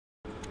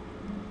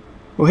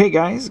Well, hey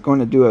guys, going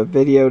to do a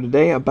video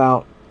today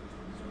about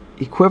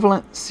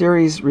equivalent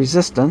series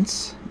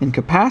resistance in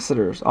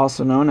capacitors,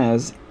 also known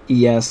as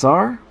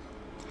ESR,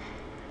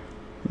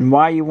 and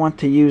why you want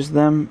to use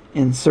them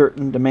in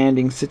certain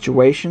demanding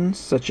situations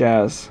such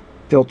as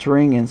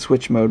filtering in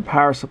switch mode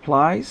power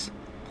supplies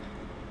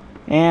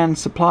and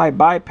supply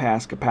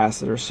bypass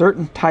capacitors.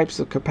 Certain types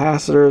of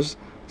capacitors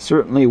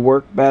certainly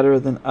work better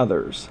than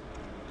others.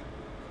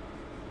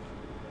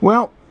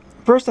 Well,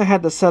 first I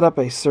had to set up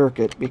a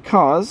circuit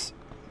because,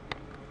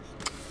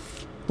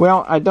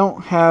 well, I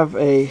don't have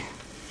a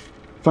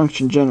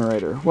function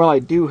generator. Well, I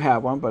do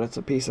have one, but it's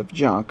a piece of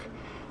junk.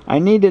 I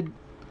needed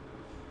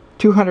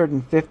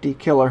 250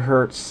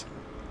 kilohertz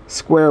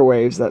square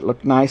waves that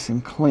look nice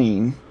and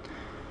clean.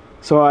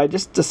 So I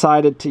just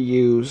decided to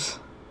use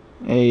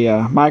a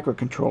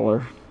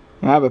microcontroller.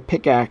 I have a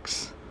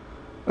Pickaxe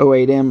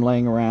 08M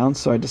laying around,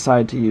 so I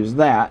decided to use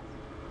that.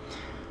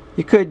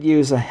 You could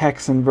use a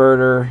hex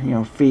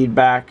inverter, feed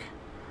back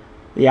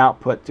the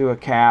output through a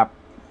cap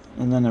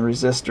and then a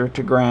resistor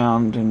to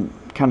ground and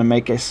kind of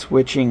make a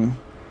switching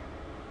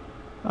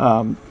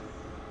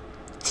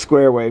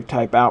square wave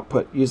type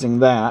output using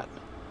that.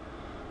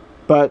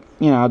 But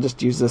I'll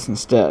just use this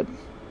instead.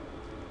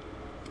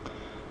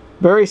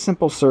 Very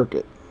simple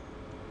circuit.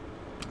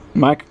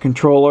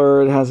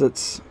 Microcontroller, it has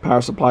its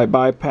power supply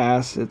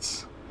bypass,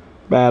 its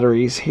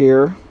batteries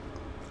here.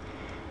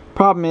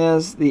 Problem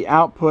is the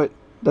output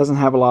doesn't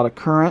have a lot of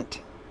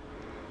current,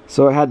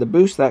 so I had to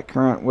boost that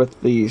current with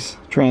these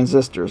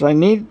transistors. I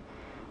need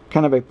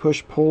kind of a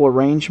push-pull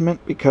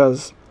arrangement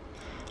because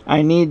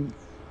I need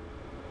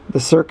the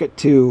circuit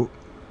to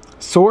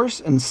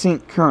source and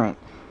sink current.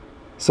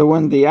 So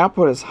when the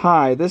output is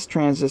high, this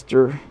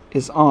transistor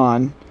is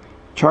on,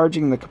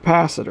 charging the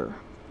capacitor.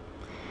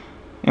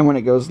 And when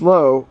it goes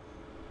low,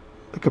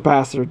 the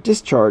capacitor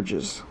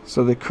discharges.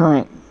 So the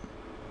current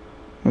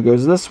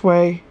goes this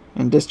way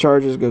and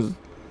discharges goes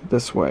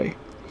this way.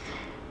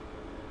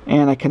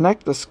 And I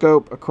connect the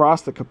scope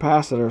across the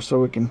capacitor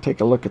so we can take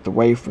a look at the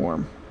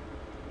waveform.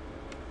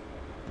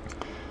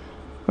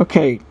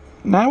 Okay,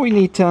 now we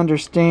need to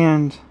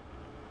understand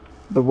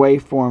the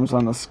waveforms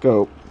on the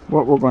scope,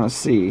 what we're going to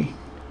see.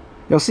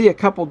 You'll see a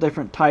couple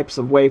different types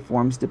of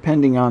waveforms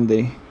depending on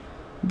the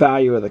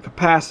value of the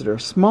capacitor.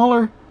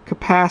 Smaller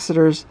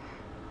capacitors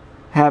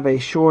have a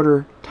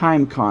shorter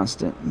time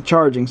constant in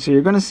charging, so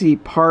you're going to see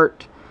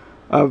part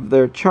of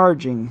their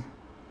charging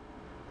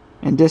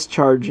and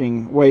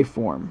discharging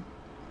waveform.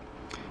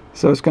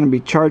 So it's going to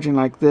be charging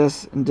like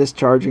this and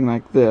discharging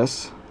like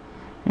this,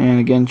 and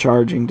again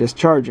charging,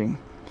 discharging.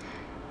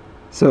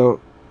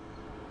 So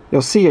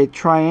you'll see a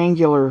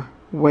triangular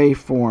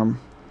waveform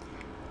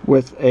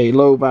with a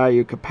low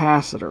value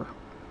capacitor.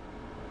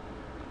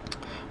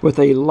 With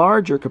a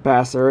larger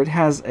capacitor, it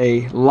has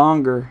a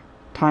longer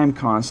time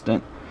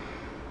constant,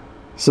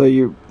 so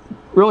you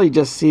really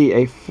just see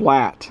a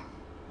flat,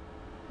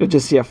 you'll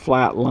just see a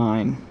flat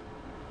line.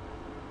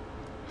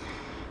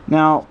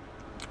 Now,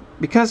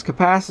 because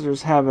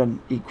capacitors have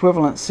an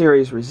equivalent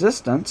series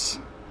resistance,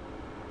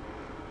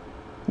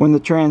 when the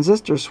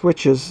transistor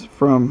switches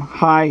from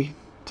high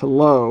to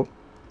low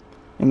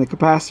and the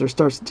capacitor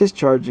starts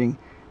discharging,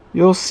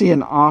 you'll see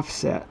an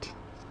offset.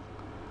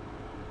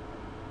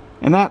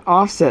 And that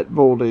offset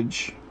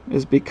voltage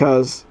is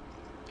because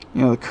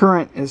the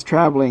current is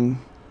traveling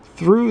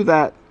through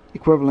that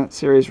equivalent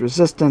series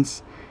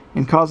resistance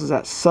and causes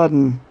that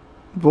sudden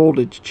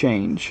voltage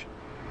change.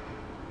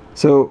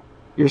 So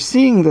you're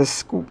seeing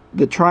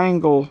the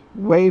triangle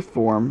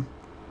waveform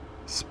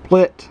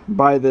split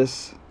by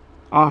this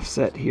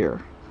offset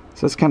here.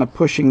 So it's kind of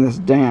pushing this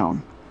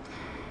down.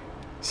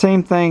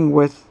 Same thing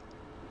with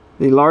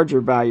the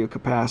larger value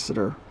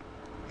capacitor.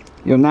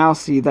 You'll now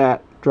see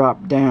that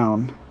drop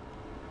down,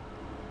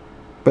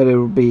 but it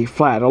will be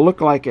flat. It'll look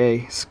like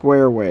a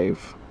square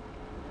wave.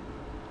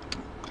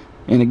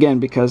 And again,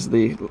 because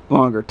the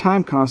longer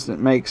time constant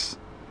makes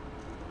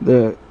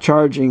the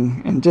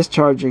charging and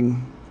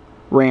discharging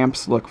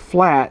ramps look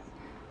flat,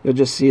 you'll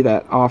just see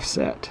that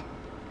offset.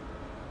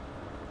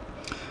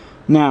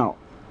 Now,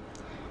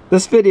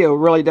 this video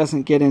really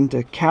doesn't get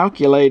into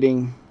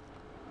calculating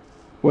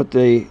what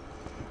the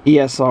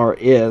ESR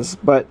is,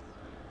 but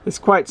it's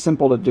quite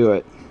simple to do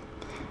it.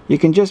 You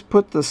can just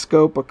put the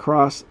scope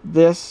across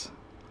this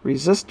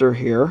resistor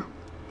here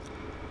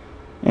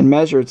and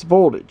measure its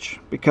voltage.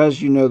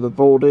 Because you know the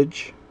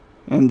voltage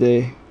and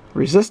the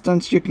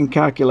resistance, you can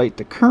calculate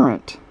the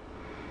current.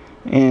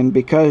 And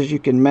because you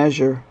can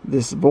measure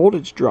this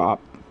voltage drop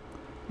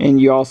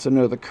and you also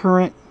know the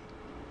current,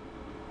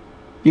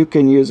 you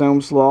can use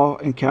Ohm's law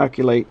and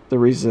calculate the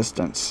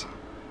resistance.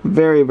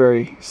 Very,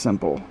 very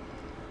simple.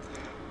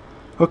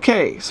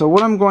 Okay, so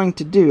what I'm going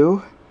to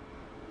do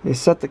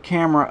is set the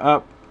camera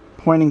up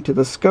pointing to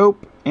the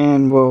scope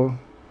and we'll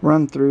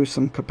run through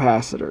some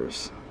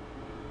capacitors.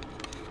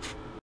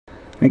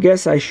 I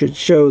guess I should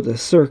show the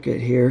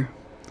circuit here.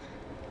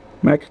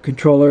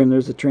 Microcontroller, and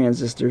there's the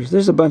transistors.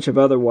 There's a bunch of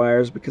other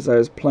wires because I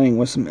was playing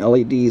with some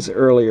LEDs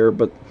earlier,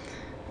 but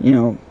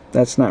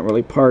that's not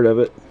really part of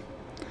it.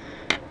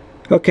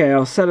 Okay,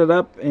 I'll set it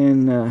up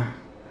and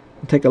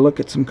take a look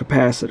at some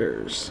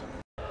capacitors.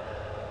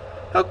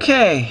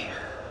 Okay,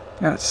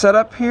 got it set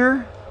up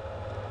here.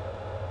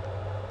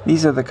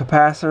 These are the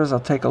capacitors I'll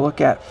take a look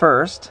at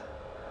first.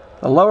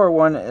 The lower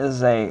one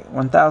is a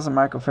 1000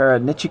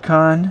 microfarad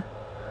Nichicon.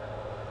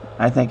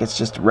 I think it's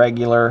just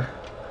regular.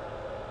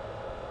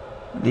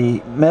 The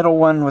middle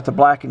one with the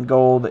black and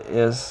gold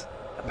is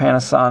a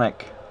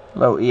Panasonic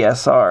low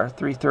ESR,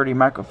 330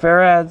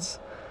 microfarads.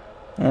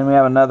 And we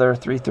have another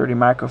 330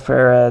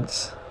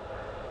 microfarads.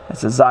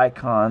 It's a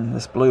Zycon,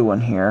 this blue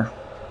one here.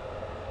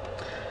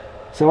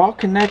 So I'll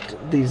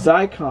connect the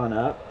Zycon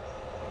up.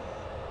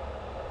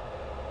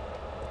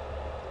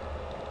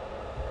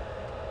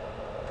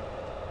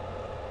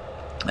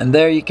 And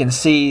there you can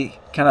see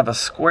kind of a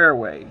square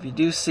wave. You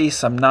do see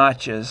some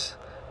notches.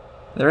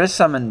 There is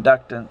some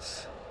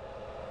inductance.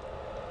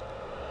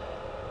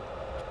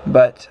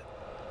 But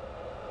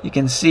you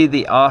can see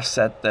the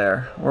offset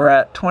there. We're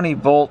at 20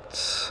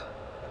 volts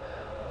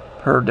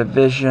per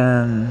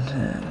division.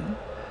 And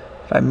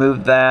if I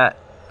move that,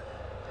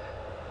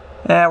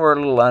 we're a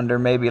little under,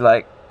 maybe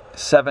like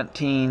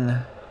 17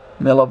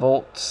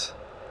 millivolts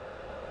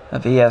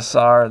of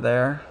ESR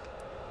there.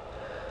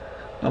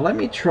 Now let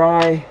me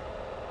try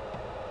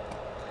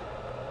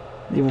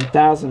the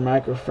 1000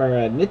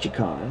 microfarad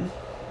Nichicon.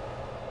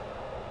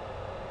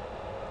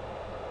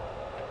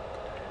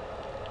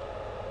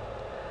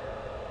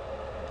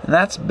 And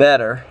that's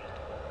better.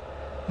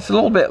 It's a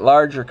little bit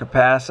larger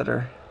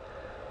capacitor.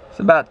 It's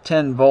about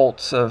 10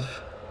 volts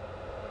of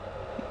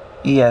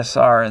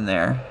ESR in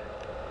there.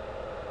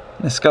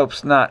 The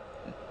scope's not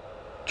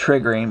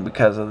triggering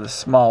because of the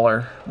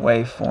smaller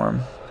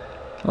waveform.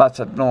 Lots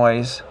of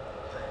noise.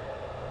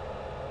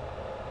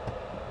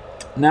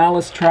 Now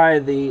let's try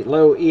the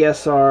low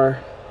ESR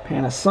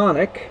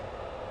Panasonic.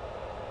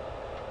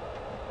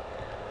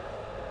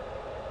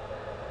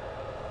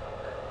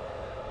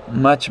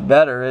 Much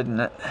better,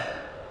 isn't it?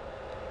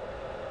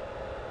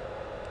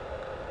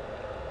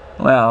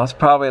 Well, it's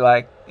probably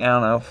like, I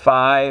don't know,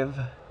 5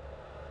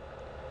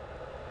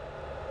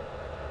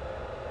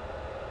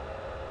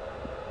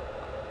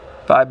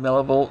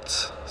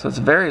 millivolts. So it's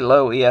very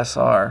low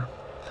ESR.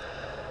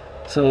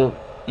 So,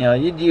 you know,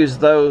 you'd use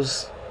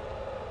those,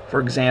 for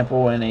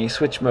example, in a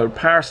switch mode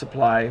power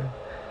supply,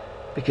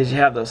 because you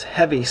have those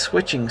heavy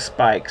switching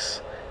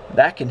spikes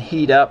that can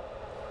heat up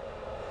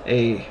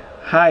a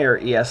higher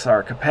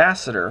ESR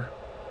capacitor,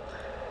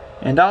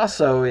 and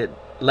also it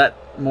let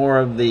more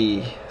of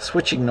the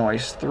switching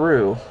noise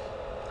through.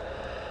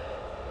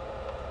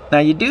 Now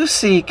you do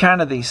see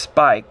kind of these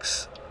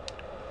spikes,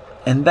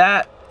 and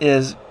that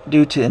is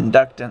due to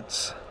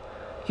inductance.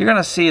 You're going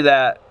to see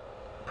that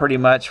pretty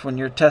much when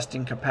you're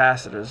testing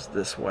capacitors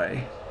this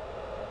way.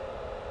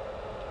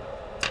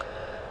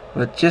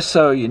 But just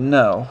so you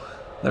know,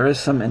 there is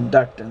some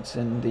inductance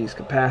in these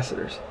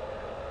capacitors.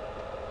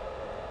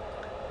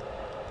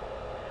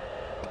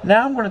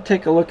 Now I'm going to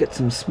take a look at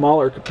some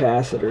smaller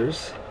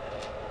capacitors.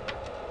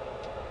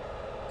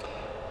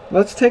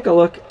 Let's take a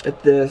look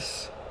at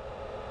this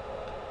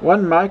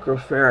 1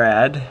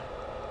 microfarad.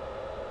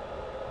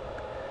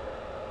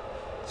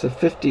 It's a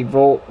 50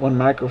 volt 1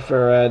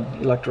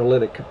 microfarad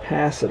electrolytic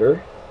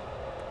capacitor.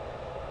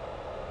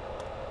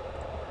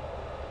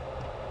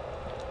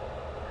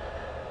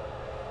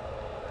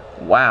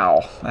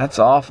 Wow, that's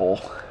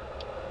awful.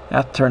 I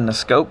have to turn the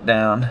scope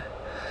down.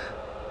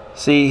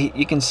 See,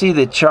 you can see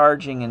the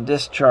charging and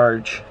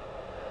discharge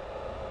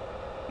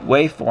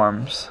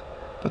waveforms,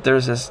 but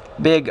there's this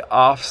big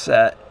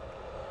offset,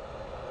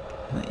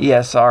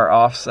 ESR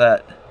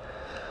offset,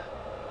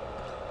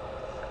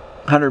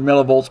 100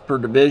 millivolts per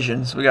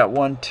division. So we got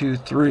 1, 2,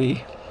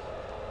 3,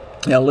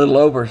 a little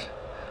over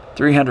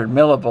 300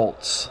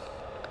 millivolts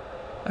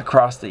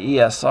across the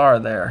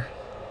ESR there.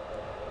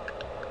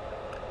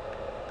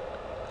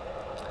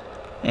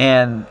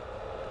 And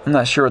I'm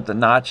not sure what the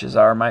notches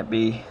are. Might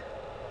be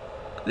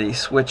the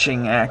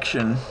switching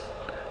action.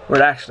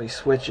 Where it actually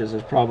switches,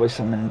 there's probably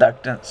some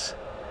inductance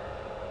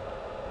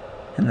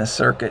in the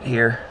circuit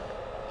here.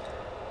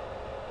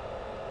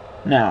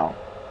 Now,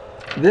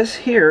 this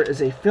here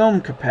is a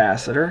film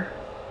capacitor.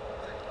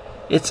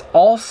 It's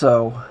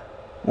also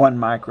 1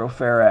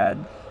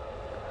 microfarad.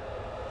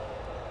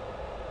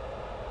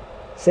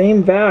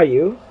 Same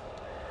value.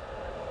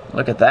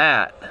 Look at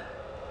that.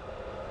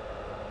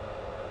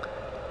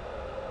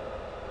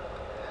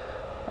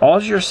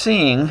 All you're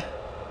seeing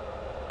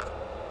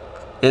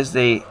is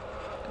the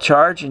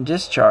charge and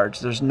discharge.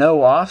 There's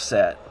no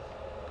offset.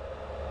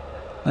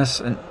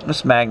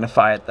 Let's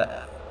magnify it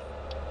that.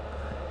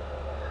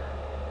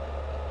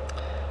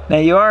 Now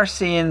you are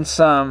seeing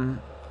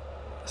some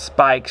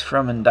spikes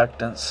from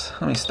inductance.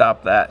 Let me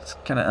stop that. It's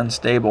kind of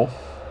unstable.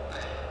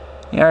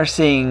 You are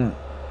seeing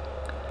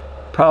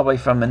probably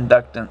from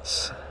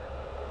inductance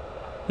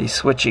these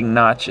switching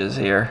notches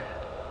here.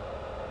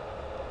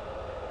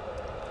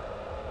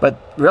 But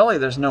really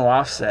there's no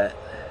offset.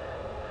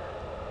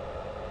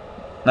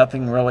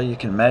 Nothing really you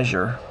can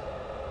measure.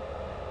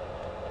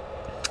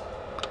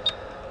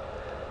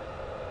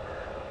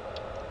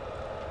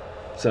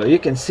 So you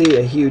can see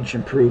a huge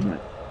improvement.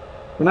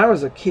 When I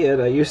was a kid,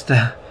 I used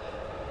to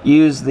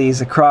use these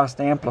across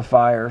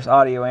amplifiers,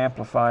 audio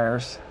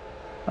amplifiers,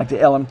 like the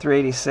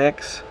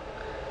LM386.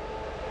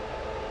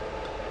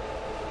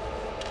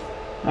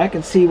 I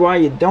can see why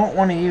you don't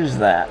want to use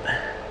that.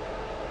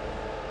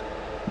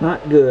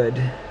 Not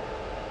good.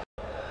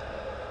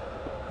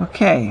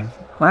 Okay,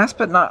 last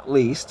but not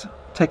least,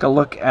 take a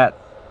look at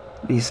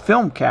these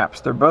film caps.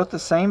 They're both the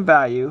same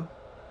value,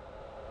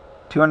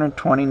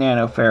 220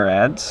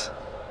 nanofarads,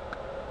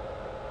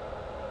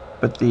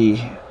 but the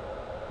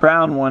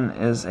brown one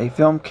is a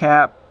film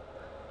cap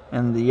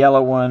and the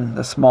yellow one,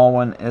 the small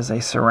one, is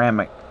a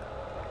ceramic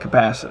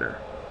capacitor.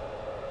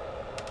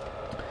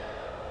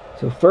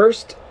 So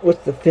first,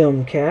 with the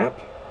film cap,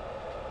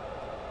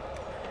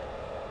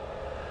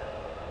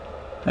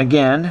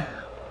 again,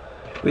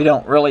 we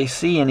don't really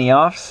see any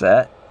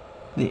offset.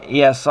 The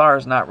ESR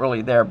is not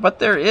really there, but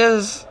there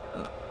is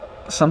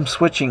some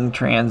switching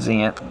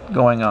transient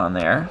going on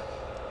there.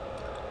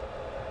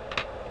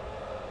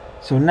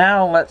 So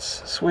now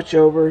let's switch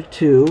over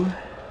to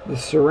the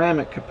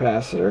ceramic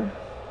capacitor.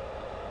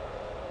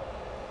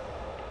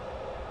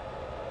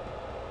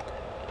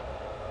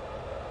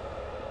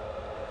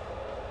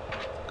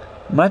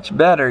 Much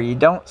better. You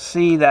don't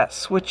see that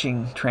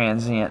switching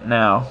transient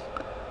now.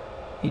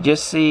 You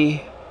just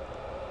see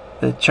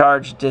the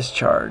charge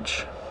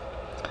discharge.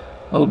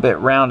 A little bit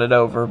rounded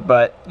over,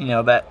 but you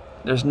know that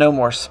there's no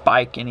more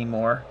spike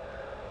anymore.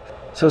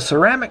 So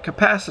ceramic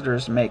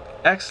capacitors make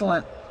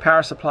excellent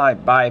power supply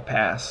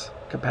bypass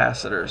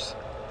capacitors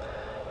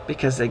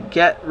because they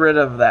get rid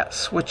of that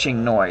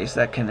switching noise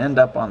that can end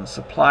up on the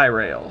supply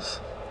rails.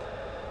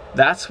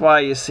 That's why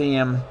you see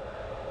them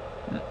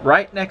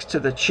right next to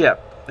the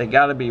chip. They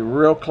got to be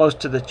real close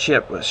to the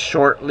chip with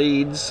short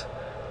leads.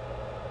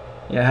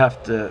 You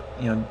have to,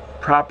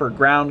 proper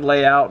ground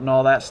layout and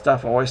all that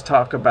stuff I always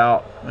talk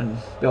about when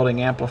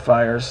building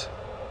amplifiers.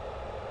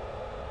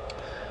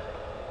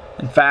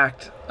 In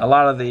fact, a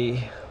lot of the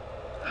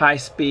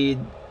high-speed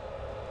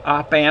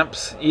op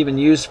amps, even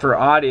used for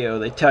audio,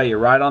 they tell you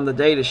right on the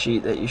data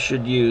sheet that you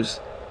should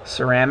use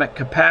ceramic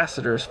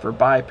capacitors for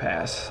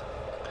bypass.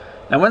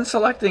 Now when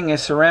selecting a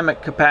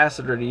ceramic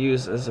capacitor to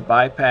use as a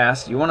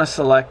bypass, you want to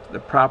select the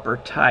proper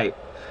type,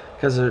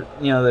 because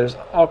there's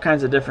all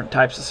kinds of different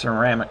types of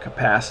ceramic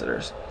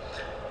capacitors.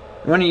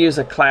 You want to use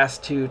a class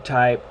 2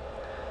 type.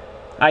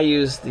 I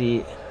use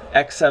the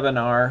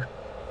X7R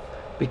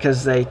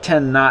because they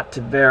tend not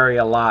to vary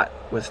a lot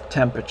with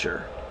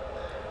temperature.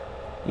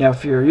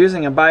 If you're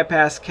using a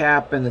bypass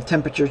cap and the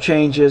temperature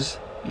changes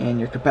and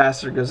your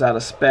capacitor goes out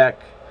of spec,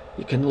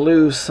 you can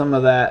lose some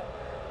of that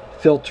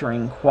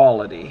filtering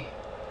quality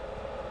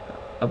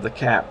of the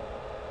cap,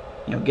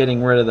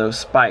 getting rid of those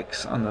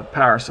spikes on the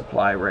power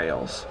supply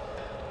rails.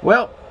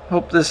 Well,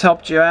 hope this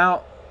helped you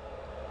out,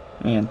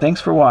 and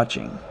thanks for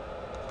watching.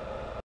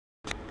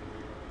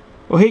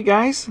 Well, hey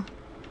guys,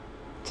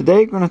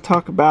 today we're going to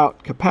talk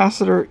about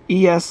capacitor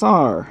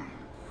ESR.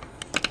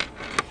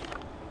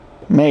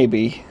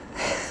 Maybe.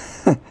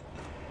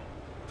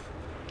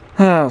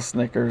 Oh,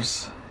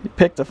 Snickers, you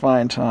picked a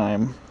fine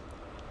time.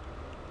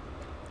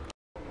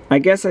 I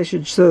guess I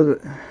should show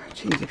the...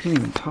 Jeez, I can't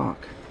even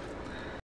talk.